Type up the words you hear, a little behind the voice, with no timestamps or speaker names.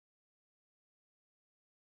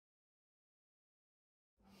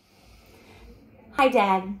Hi,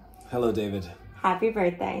 Dad. Hello, David. Happy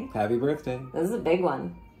birthday. Happy birthday. This is a big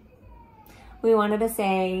one. We wanted to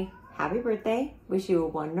say happy birthday. Wish you a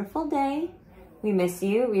wonderful day. We miss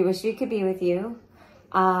you. We wish we could be with you.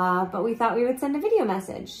 But we thought we would send a video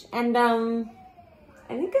message. And I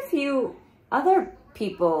think a few other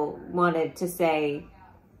people wanted to say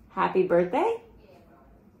happy birthday.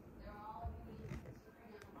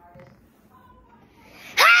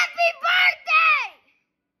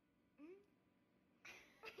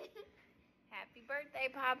 Happy birthday,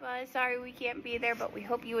 Papa. Sorry we can't be there, but we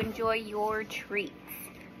hope you enjoy your treats.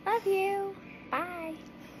 Love you. Bye.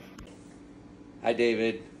 Hi,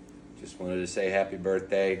 David. Just wanted to say happy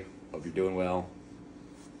birthday. Hope you're doing well.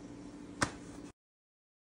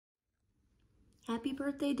 Happy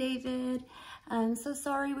birthday, David. I'm so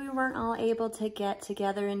sorry we weren't all able to get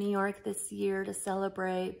together in New York this year to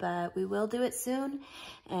celebrate, but we will do it soon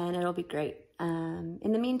and it'll be great.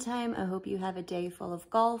 In the meantime, I hope you have a day full of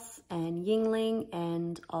golf and Yingling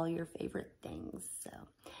and all your favorite things. So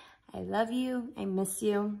I love you. I miss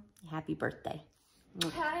you. Happy birthday.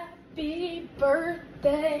 Happy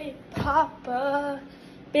birthday, Papa.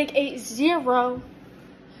 Big 80.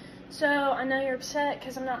 So I know you're upset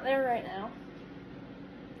because I'm not there right now,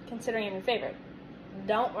 considering I'm your favorite.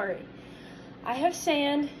 Don't worry. I have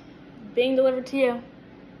sand being delivered to you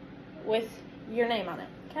with your name on it,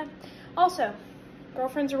 okay? Also,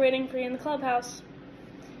 girlfriends are waiting for you in the clubhouse.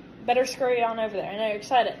 Better scurry on over there. I know you're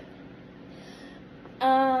excited.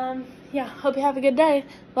 Yeah, hope you have a good day.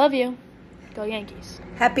 Love you. Go Yankees.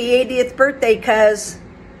 Happy 80th birthday, cuz.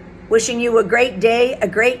 Wishing you a great day, a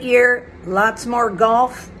great year, lots more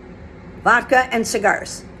golf, vodka, and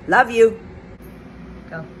cigars. Love you.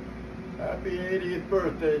 Go. Happy 80th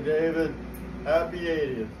birthday, David. Happy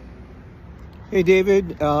 80th. Hey,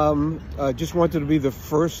 David. I just wanted to be the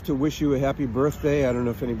first to wish you a happy birthday. I don't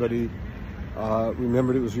know if anybody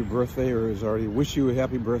remembered it was your birthday or has already wished you a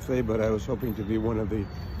happy birthday, but I was hoping to be one of the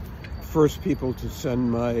first people to send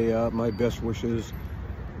my my best wishes.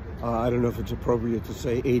 I don't know if it's appropriate to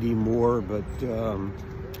say 80 more, but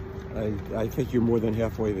I think you're more than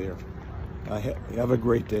halfway there. Have a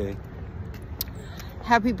great day.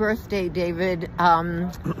 Happy birthday, David.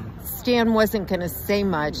 Stan wasn't going to say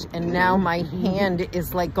much, and now my hand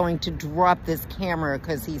is like going to drop this camera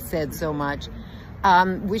because he said so much.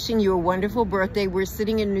 Wishing you a wonderful birthday. We're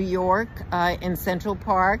sitting in New York in Central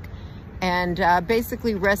Park and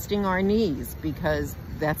basically resting our knees because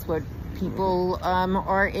that's what people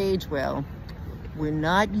our age, well, we're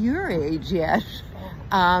not your age yet,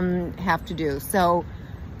 have to do. So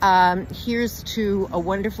here's to a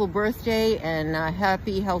wonderful birthday and a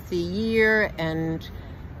happy, healthy year and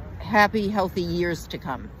happy, healthy years to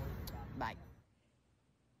come. Bye.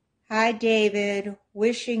 Hi, David.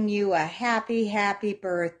 Wishing you a happy, happy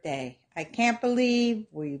birthday. I can't believe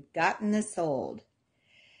we've gotten this old.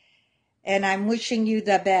 And I'm wishing you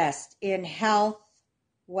the best in health,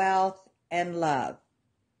 wealth, and love.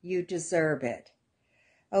 You deserve it.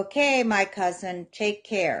 Okay, my cousin, take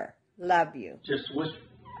care. Love you. Just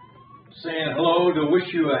saying hello to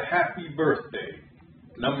wish you a happy birthday.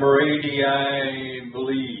 Number 80, I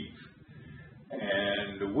believe.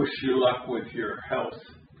 And wish you luck with your health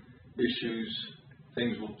issues.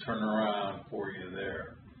 Things will turn around for you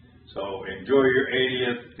there. So enjoy your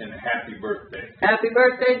 80th and happy birthday. Happy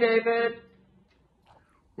birthday, David.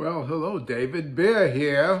 Well, hello, David. Bear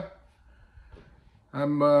here.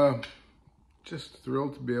 I'm just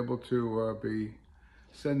thrilled to be able to be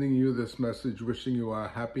sending you this message, wishing you a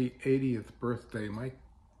happy 80th birthday. My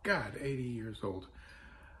God, 80 years old.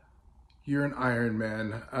 You're an Iron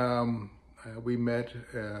Man. We met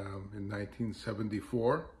in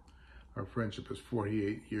 1974. Our friendship is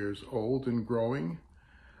 48 years old and growing.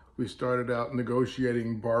 We started out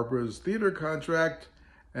negotiating Barbara's theater contract,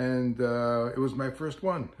 and it was my first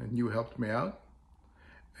one, and you helped me out.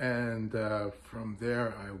 And from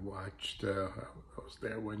there, I watched, I was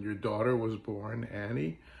there when your daughter was born,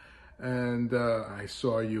 Annie, and I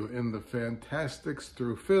saw you in The Fantastics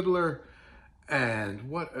through Fiddler, and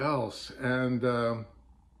what else? And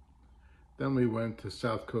then we went to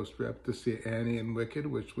South Coast Rep to see Annie and Wicked,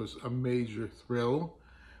 which was a major thrill.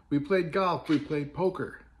 We played golf, we played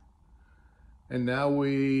poker. And now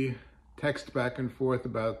we text back and forth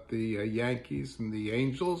about the Yankees and the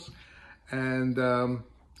Angels and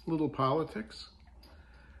little politics.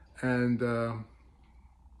 And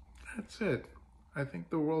that's it. I think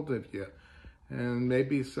the world of you. And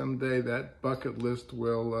maybe someday that bucket list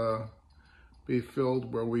will be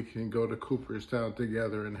filled where we can go to Cooperstown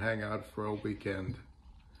together and hang out for a weekend.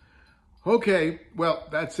 Okay, well,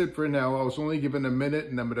 that's it for now. I was only given a minute,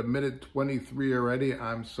 and I'm at a minute 23 already.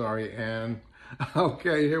 I'm sorry, Anne.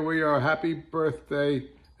 Okay, here we are. Happy birthday,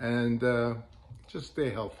 and just stay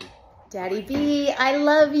healthy. Daddy B, I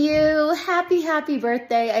love you. Happy, happy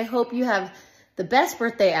birthday. I hope you have the best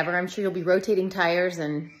birthday ever. I'm sure you'll be rotating tires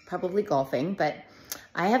and probably golfing, but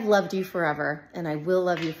I have loved you forever, and I will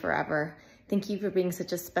love you forever. Thank you for being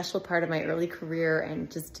such a special part of my early career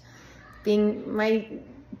and just being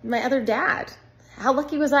my other dad. How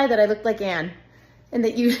lucky was I that I looked like Anne and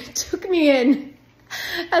that you took me in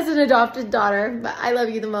as an adopted daughter. But I love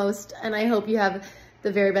you the most, and I hope you have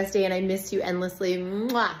the very best day, and I miss you endlessly.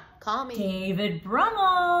 Mwah. Call me. David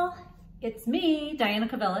Brummel. It's me, Diana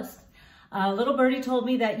Cavellis. Little birdie told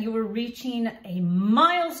me that you were reaching a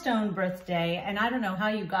milestone birthday, and I don't know how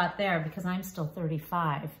you got there because I'm still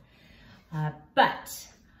 35. But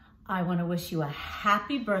I want to wish you a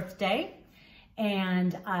happy birthday,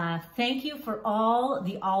 and thank you for all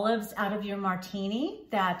the olives out of your martini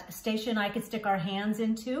that Stacia and I could stick our hands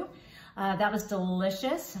into. That was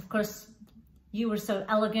delicious. Of course, you were so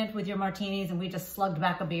elegant with your martinis and we just slugged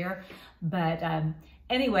back a beer. But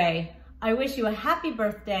anyway, I wish you a happy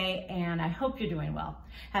birthday and I hope you're doing well.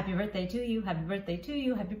 Happy birthday to you, happy birthday to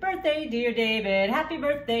you, happy birthday, dear David. Happy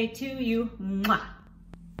birthday to you. Mwah.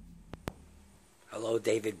 Hello,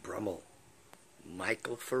 David Brummel.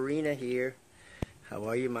 Michael Farina here. How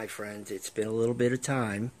are you, my friends? It's been a little bit of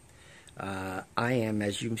time. I am,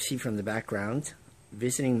 as you can see from the background,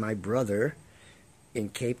 visiting my brother in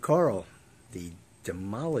Cape Coral, the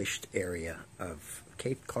demolished area of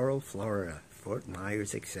Cape Coral, Florida, Fort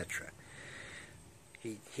Myers, etc.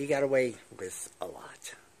 He got away with a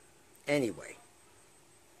lot. Anyway,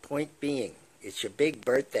 point being, it's your big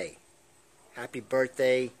birthday. Happy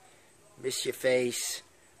birthday. Miss your face.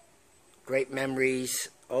 Great memories.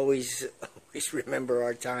 Always remember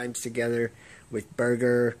our times together with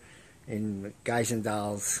Burger and Guys and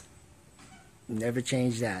Dolls. Never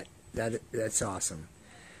change that. That's awesome.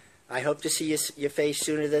 I hope to see your face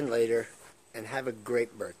sooner than later, and have a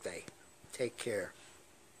great birthday. Take care.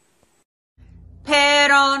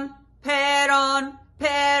 Perón, Perón,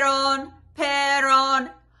 Perón,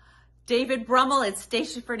 Perón. David Brummel and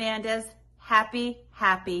Stacia Fernandez, happy,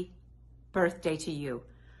 happy birthday to you.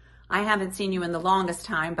 I haven't seen you in the longest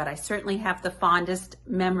time, but I certainly have the fondest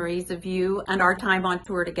memories of you and our time on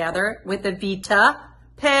tour together with Evita.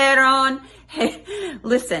 Perón. Hey,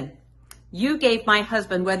 listen. You gave my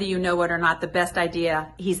husband, whether you know it or not, the best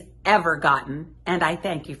idea he's ever gotten, and I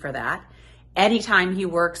thank you for that. Anytime he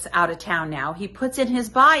works out of town now, he puts in his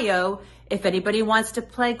bio, if anybody wants to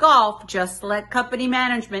play golf, just let company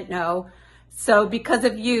management know. So because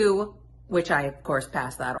of you, which I of course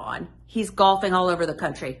pass that on, he's golfing all over the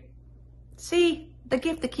country. See, the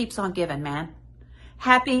gift that keeps on giving, man.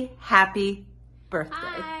 Happy, happy birthday.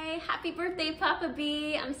 Hi. Happy birthday, Papa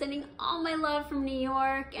B. I'm sending all my love from New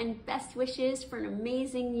York and best wishes for an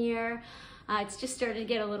amazing year. It's just started to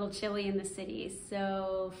get a little chilly in the city,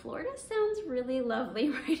 so Florida sounds really lovely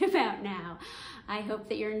right about now. I hope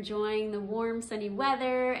that you're enjoying the warm, sunny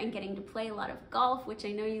weather and getting to play a lot of golf, which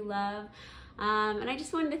I know you love. And I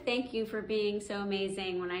just wanted to thank you for being so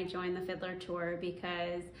amazing when I joined the Fiddler Tour,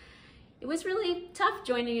 because it was really tough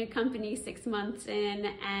joining a company 6 months in,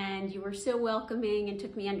 and you were so welcoming and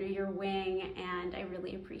took me under your wing, and I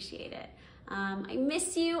really appreciate it. I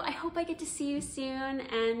miss you. I hope I get to see you soon,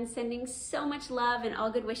 and sending so much love and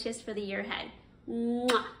all good wishes for the year ahead.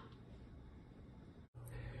 Mwah.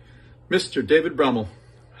 Mr. David Brummel,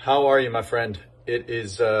 how are you, my friend? It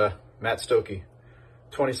is Matt Stokey.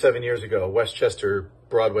 27 years ago, Westchester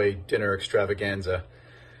Broadway dinner extravaganza.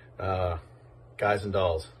 Guys and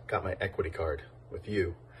Dolls. Got my equity card with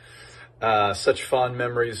you. Such fond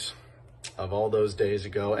memories of all those days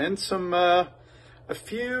ago, and a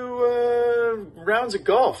few rounds of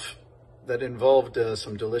golf that involved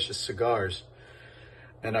some delicious cigars.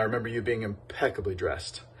 And I remember you being impeccably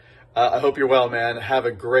dressed. I hope you're well, man. Have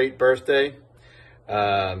a great birthday.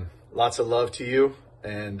 Lots of love to you,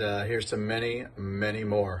 and here's to many, many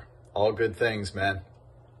more. All good things, man.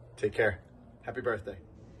 Take care. Happy birthday.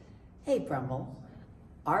 Hey, Brummel.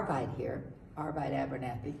 Arbide here, Arbide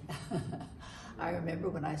Abernathy. I remember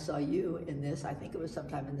when I saw you in this, I think it was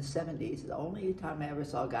sometime in the 70s, the only time I ever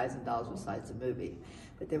saw Guys and Dolls besides the movie.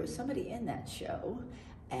 But there was somebody in that show,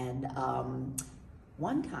 and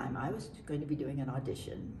one time I was going to be doing an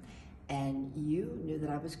audition, and you knew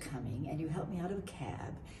that I was coming, and you helped me out of a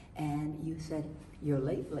cab, and you said, "You're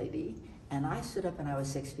late, lady," and I stood up and I was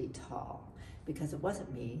 6 feet tall, because it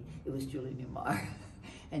wasn't me, it was Julie Newmar.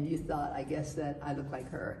 And you thought, I guess, that I looked like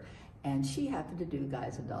her. And she happened to do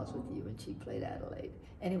Guys and Dolls with you, and she played Adelaide.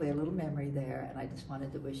 Anyway, a little memory there, and I just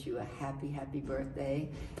wanted to wish you a happy, happy birthday,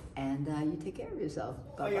 and you take care of yourself.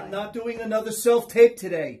 Bye-bye. I am not doing another self-tape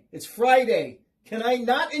today. It's Friday. Can I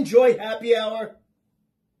not enjoy happy hour?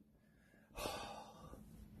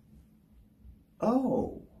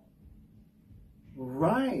 Oh,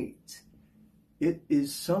 right. It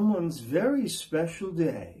is someone's very special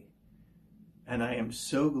day, and I am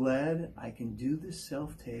so glad I can do this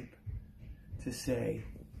self-tape to say,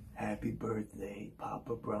 happy birthday,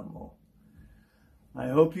 Papa Brummel. I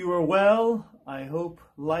hope you are well. I hope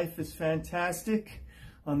life is fantastic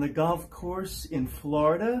on the golf course in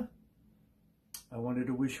Florida. I wanted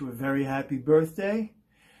to wish you a very happy birthday.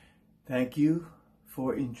 Thank you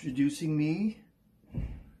for introducing me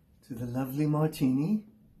to the lovely Martini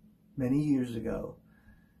many years ago,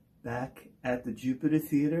 back at the Jupiter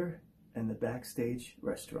Theater and the Backstage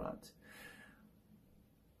Restaurant.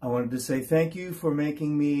 I wanted to say thank you for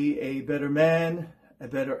making me a better man, a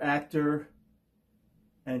better actor,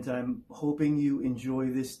 and I'm hoping you enjoy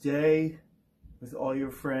this day with all your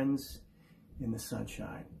friends in the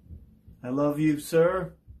sunshine. I love you,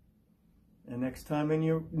 sir, and next time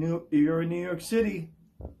you're in New York City,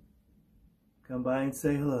 come by and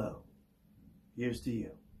say hello. Here's to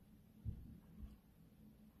you.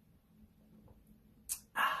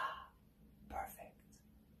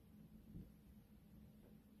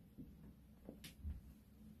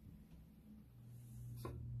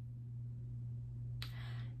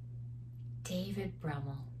 David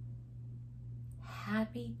Brummel,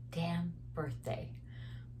 happy damn birthday.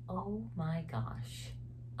 Oh my gosh.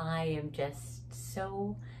 I am just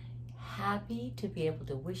so happy to be able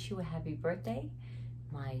to wish you a happy birthday,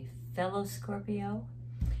 my fellow Scorpio.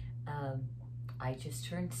 I just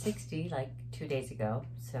turned 60 like 2 days ago,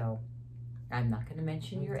 so I'm not going to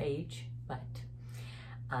mention your age, but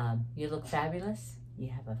you look fabulous. You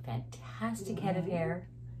have a fantastic head of hair.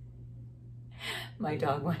 My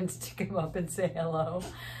dog wants to come up and say hello.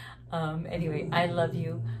 Anyway, I love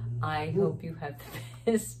you. I hope you have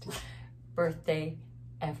the best birthday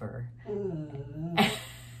ever.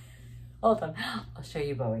 Hold on, I'll show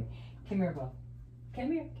you Bowie. Come here, Bo.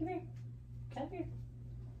 Come here, come here, come here.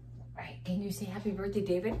 All right, can you say happy birthday,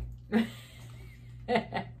 David?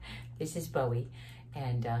 This is Bowie,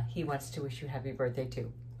 and he wants to wish you happy birthday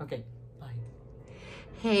too. Okay.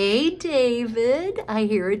 Hey, David, I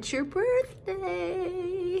hear it's your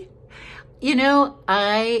birthday. You know,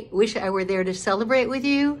 I wish I were there to celebrate with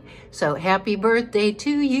you. So happy birthday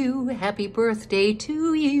to you. Happy birthday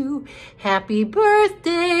to you. Happy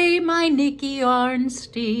birthday, my Nikki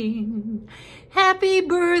Arnstein. Happy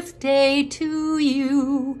birthday to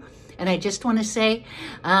you. And I just want to say,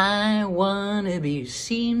 I want to be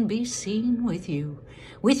seen with you.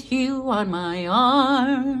 With you on my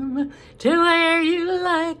arm, to wear you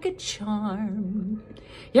like a charm.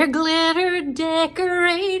 Your glitter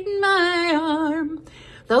decorating my arm.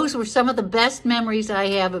 Those were some of the best memories I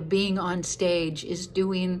have of being on stage, is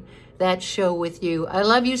doing that show with you. I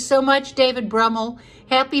love you so much, David Brummel.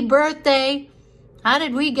 Happy birthday. How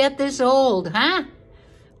did we get this old, huh?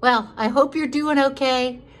 Well, I hope you're doing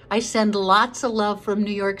okay. I send lots of love from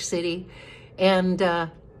New York City. And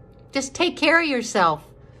just take care of yourself.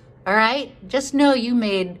 All right? Just know you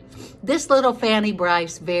made this little Fanny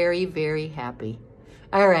Bryce very, very happy.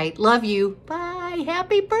 All right. Love you. Bye.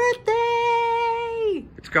 Happy birthday.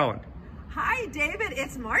 It's going. Hi, David.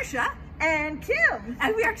 It's Marcia. And Kim.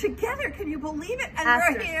 And we are together. Can you believe it? And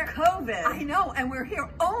After we're here. COVID. I know. And we're here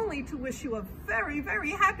only to wish you a very,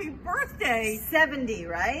 very happy birthday. 70,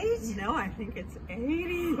 right? No, I think it's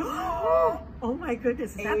 80. Oh my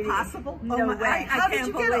goodness. Is 80. That possible? No way. I How did can't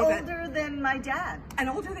you get believe it. older than my dad? And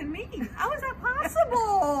older than me. How is that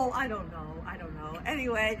possible? I don't know.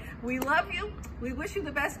 Anyway, we love you. We wish you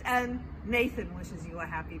the best. And Nathan wishes you a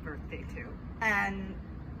happy birthday too. And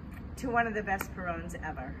to one of the best Perones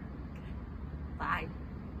ever. Bye.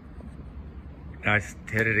 Nice.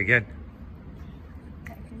 Hit it again.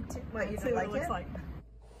 What, you don't like it? Like.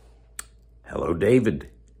 Hello, David.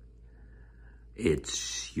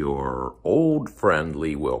 It's your old friend,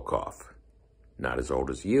 Lee Wilkoff. Not as old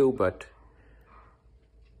as you, but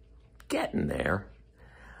getting there.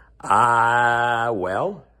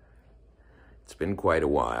 Well, it's been quite a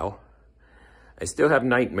while. I still have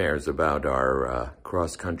nightmares about our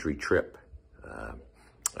cross-country trip.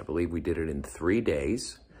 I believe we did it in 3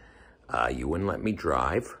 days. You wouldn't let me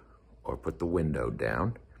drive or put the window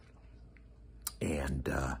down. And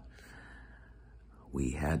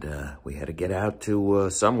we had to get out to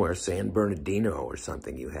somewhere, San Bernardino or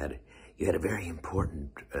something. You had a very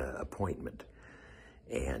important appointment.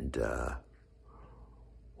 And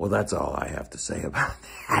Well, that's all I have to say about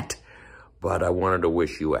that. But I wanted to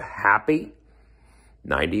wish you a happy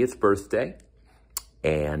 90th birthday.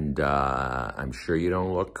 And I'm sure you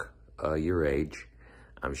don't look your age.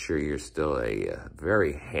 I'm sure you're still a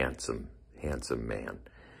very handsome man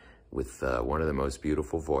with one of the most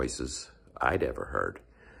beautiful voices I'd ever heard.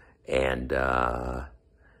 And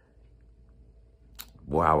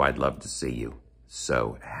wow, I'd love to see you.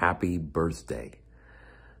 So happy birthday,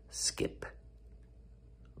 Skip.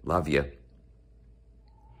 Love you.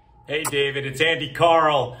 Hey, David, it's Andy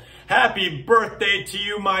Carl. Happy birthday to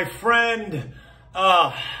you, my friend.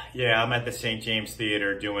 Yeah, I'm at the St. James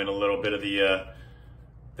Theater doing a little bit of the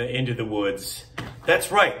Into the Woods.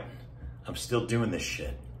 That's right. I'm still doing this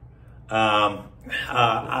shit. I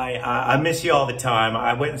miss you all the time.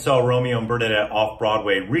 I went and saw Romeo and Bernadette off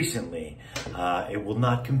Broadway recently. It will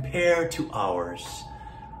not compare to ours.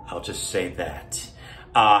 I'll just say that.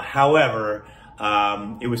 However,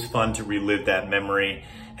 it was fun to relive that memory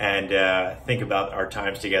and think about our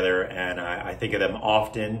times together, and I think of them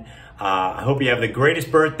often. I hope you have the greatest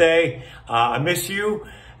birthday. I miss you,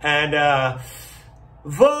 and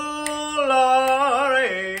volare.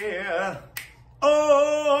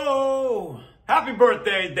 Oh, happy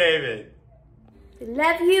birthday, David.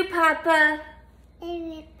 Love you, Papa. Love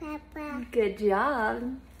you, Papa. Good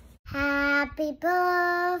job. Happy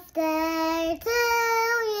birthday to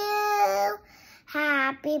you.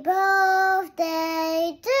 Happy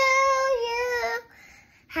birthday to you.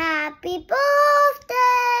 Happy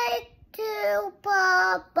birthday to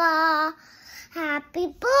Papa. Happy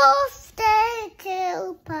birthday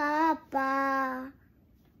to Papa.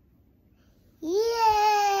 Yay!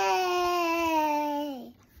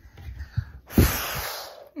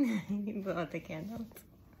 You blew out the candles.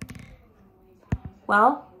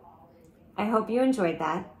 Well, I hope you enjoyed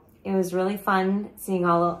that. It was really fun seeing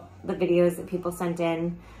all the videos that people sent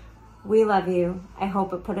in. We love you. I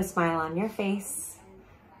hope it put a smile on your face.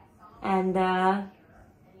 And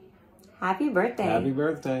happy birthday. Happy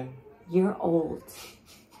birthday. You're old.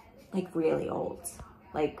 Like really old.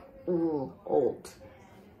 Like, ooh, old.